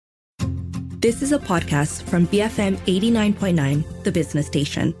This is a podcast from BFM 89.9, the business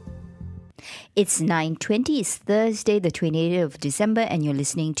station. It's 9:20. It's Thursday, the 28th of December, and you're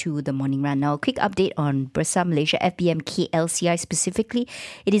listening to The Morning Run. Now, a quick update on Bursa Malaysia FBM KLCI specifically.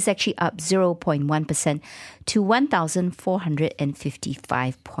 It is actually up 0.1% to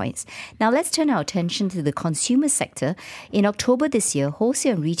 1,455 points. Now, let's turn our attention to the consumer sector. In October this year,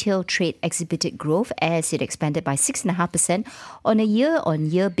 wholesale and retail trade exhibited growth as it expanded by 6.5% on a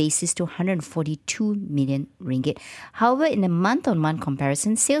year-on-year basis to 142 million ringgit. However, in a month-on-month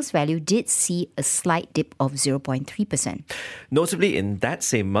comparison, sales value did see a slight dip of 0.3%. Notably, in that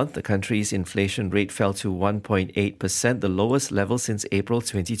same month, the country's inflation rate fell to 1.8%, the lowest level since April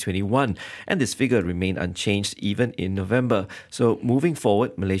 2021. And this figure remained unchanged even in November. So moving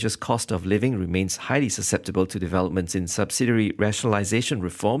forward, Malaysia's cost of living remains highly susceptible to developments in subsidiary rationalisation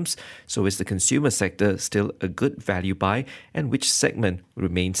reforms. So is the consumer sector still a good value buy, and which segment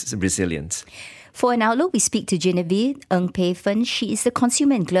remains resilient? For an outlook, we speak to Genevieve Ng Pei Fen. She is the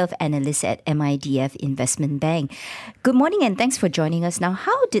Consumer and Glove Analyst at MIDF Investment Bank. Good morning and thanks for joining us. Now,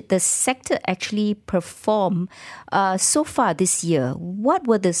 how did the sector actually perform so far this year? What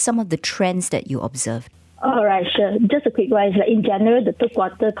were some of the trends that you observed? All right, sure. Just a quick one. In general, the third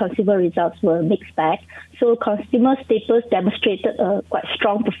quarter consumer results were mixed bag. So consumer staples demonstrated a quite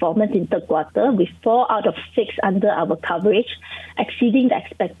strong performance in third quarter, with 4 out of 6 under our coverage, exceeding the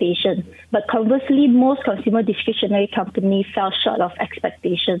expectation. But conversely, most consumer discretionary companies fell short of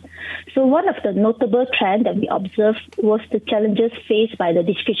expectation. So one of the notable trends that we observed was the challenges faced by the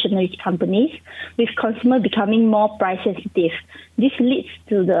discretionary companies, with consumer becoming more price sensitive. This leads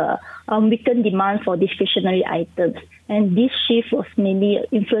to the weakened demand for discretionary items. And this shift was mainly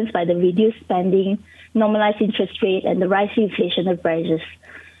influenced by the reduced spending, normalized interest rate, and the rising inflationary pressures.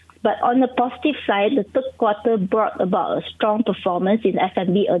 But on the positive side, the third quarter brought about a strong performance in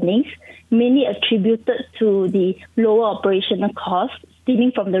F&B earnings, mainly attributed to the lower operational costs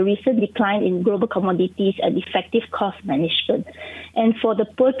stemming from the recent decline in global commodities and effective cost management. And for the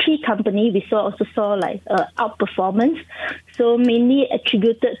poultry company, we also saw outperformance, so mainly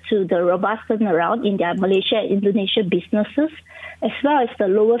attributed to the robust turnaround in their Malaysia and Indonesia businesses, as well as the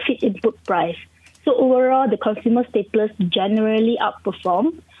lower feed input price. So overall, the consumer staples generally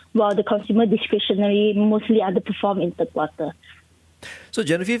outperformed, while the consumer discretionary mostly underperformed in third quarter. So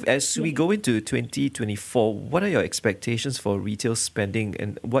Genevieve, as we go into 2024, what are your expectations for retail spending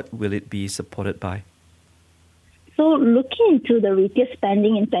and what will it be supported by? So looking into the retail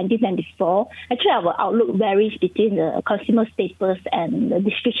spending in 2024, actually our outlook varies between the consumer staples and the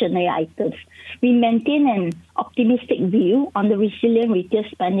discretionary items. We maintain an optimistic view on the resilient retail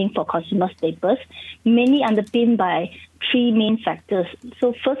spending for consumer staples, mainly underpinned by 3 main factors.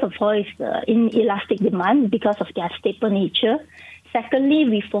 So first of all is the inelastic demand because of their staple nature. Secondly,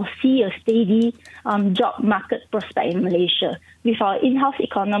 we foresee a steady job market prospect in Malaysia, with our in-house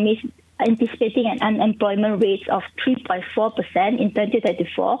economists anticipating an unemployment rate of 3.4% in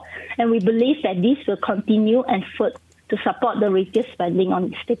 2024, and we believe that this will continue and further to support the retail spending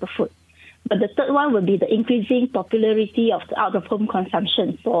on staple food. But the third one will be the increasing popularity of the out-of-home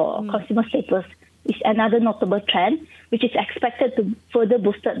consumption for consumer staples. Is another notable trend, which is expected to further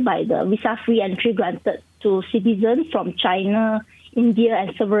boosted by the visa-free entry granted to citizens from China, India,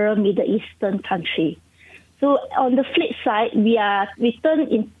 and several Middle Eastern countries. So on the flip side, we turn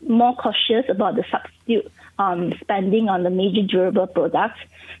in more cautious about the substitute spending on the major durable products.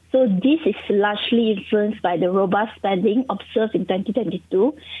 So this is largely influenced by the robust spending observed in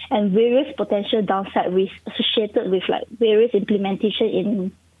 2022 and various potential downside risks associated with various implementation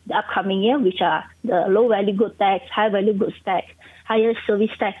in the upcoming year, which are the low-value good tax, high-value goods tax, higher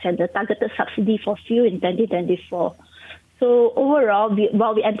service tax, and the targeted subsidy for fuel in 2024. So overall,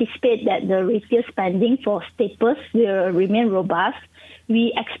 while we anticipate that the retail spending for staples will remain robust,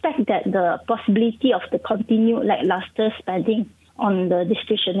 we expect that the possibility of the continued lackluster spending on the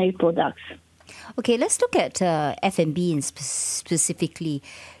discretionary products. Okay, let's look at F&B specifically.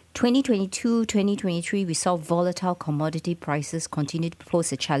 2022, 2023, we saw volatile commodity prices continue to pose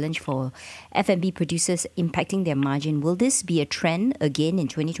a challenge for F&B producers, impacting their margin. Will this be a trend again in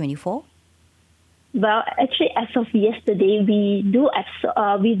 2024? Well, actually, as of yesterday, we do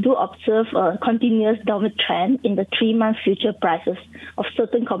observe a continuous downward trend in the 3-month future prices of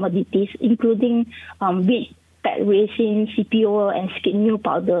certain commodities, including wheat, fat resin, CPO, and skim milk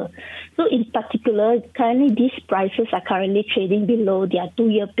powder. So in particular, currently these prices are currently trading below their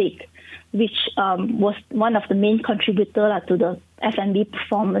 2-year peak, which was one of the main contributors to the F&B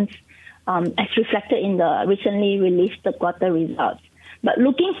performance as reflected in the recently released third quarter results. But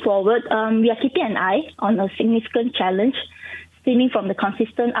looking forward, we are keeping an eye on a significant challenge stemming from the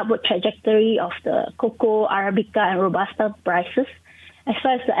consistent upward trajectory of the cocoa, Arabica, and Robusta prices, as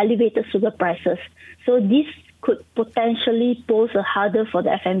well as the elevated sugar prices. So this could potentially pose a hurdle for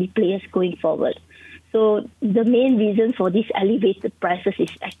the F&B players going forward. So the main reason for these elevated prices is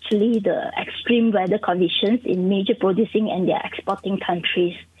actually the extreme weather conditions in major producing and their exporting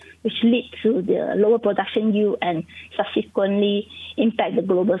countries, which lead to the lower production yield and subsequently impact the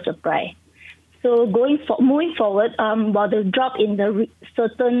global supply. So moving forward, while the drop in the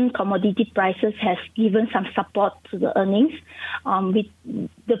certain commodity prices has given some support to the earnings, with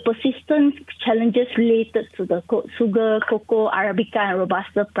the persistent challenges related to the sugar, cocoa, Arabica, and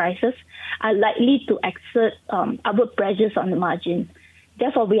Robusta prices are likely to exert upward pressures on the margin.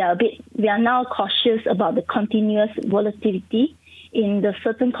 Therefore, we are now cautious about the continuous volatility in the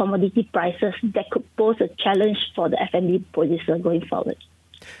certain commodity prices that could pose a challenge for the F&B producer going forward.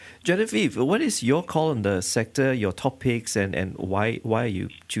 Genevieve, what is your call on the sector, your top picks, and why are you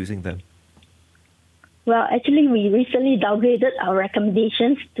choosing them? Well, actually, we recently downgraded our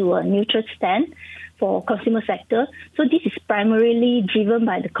recommendations to a neutral stand for consumer sector. So this is primarily driven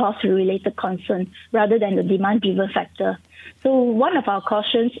by the cost-related concern rather than the demand-driven factor. So one of our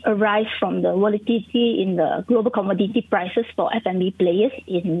cautions arise from the volatility in the global commodity prices for F&B players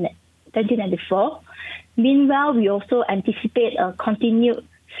in 2094. Meanwhile, we also anticipate a continued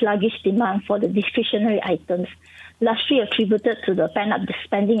sluggish demand for the discretionary items, largely attributed to the pent-up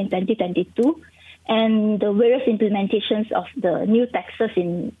spending in 2022 and the various implementations of the new taxes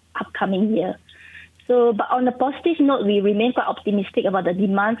in upcoming year. So, but on a positive note, we remain quite optimistic about the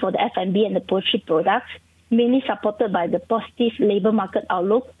demand for the F&B and the poultry products, mainly supported by the positive labour market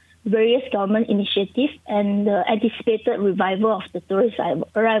outlook, various government initiatives, and the anticipated revival of the tourist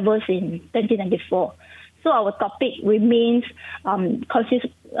arrivals in 2094. So our topic remains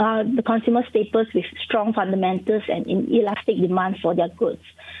the consumer staples with strong fundamentals and inelastic demand for their goods.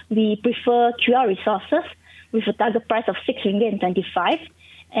 We prefer QR Resources with a target price of RM6.25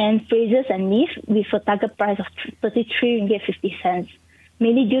 and Frasers and Neef with a target price of RM33.50,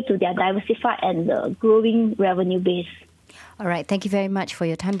 mainly due to their diversified and growing revenue base. All right, thank you very much for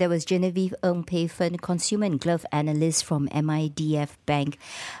your time. That was Genevieve Ng Pei Fen, Consumer and Glove Analyst from MIDF Bank,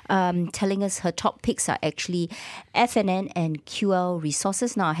 telling us her top picks are actually FNN and QL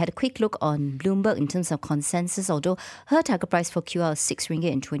Resources. Now, I had a quick look on Bloomberg in terms of consensus, although her target price for QL is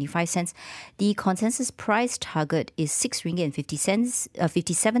RM6.25. The consensus price target is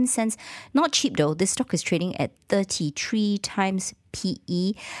RM6.57. Not cheap though. This stock is trading at 33 times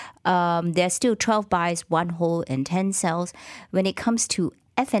PE. There are still 12 buys, 1 hold, and 10 sells. When it comes to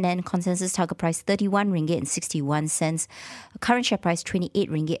FNN, consensus target price RM31.61. Current share price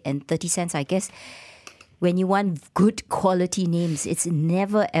RM28.30. I guess when you want good quality names, it's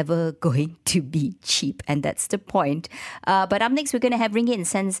never ever going to be cheap, and that's the point. But up next, we're going to have Ringgit and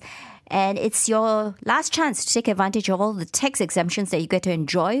Cents, and it's your last chance to take advantage of all the tax exemptions that you get to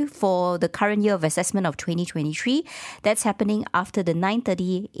enjoy for the current year of assessment of 2023. That's happening after the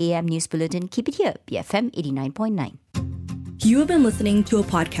 9:30 a.m. news bulletin. Keep it here, BFM 89.9. You have been listening to a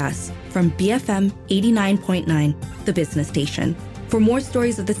podcast from BFM 89.9, the business station. For more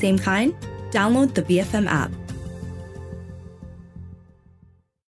stories of the same kind, download the BFM app.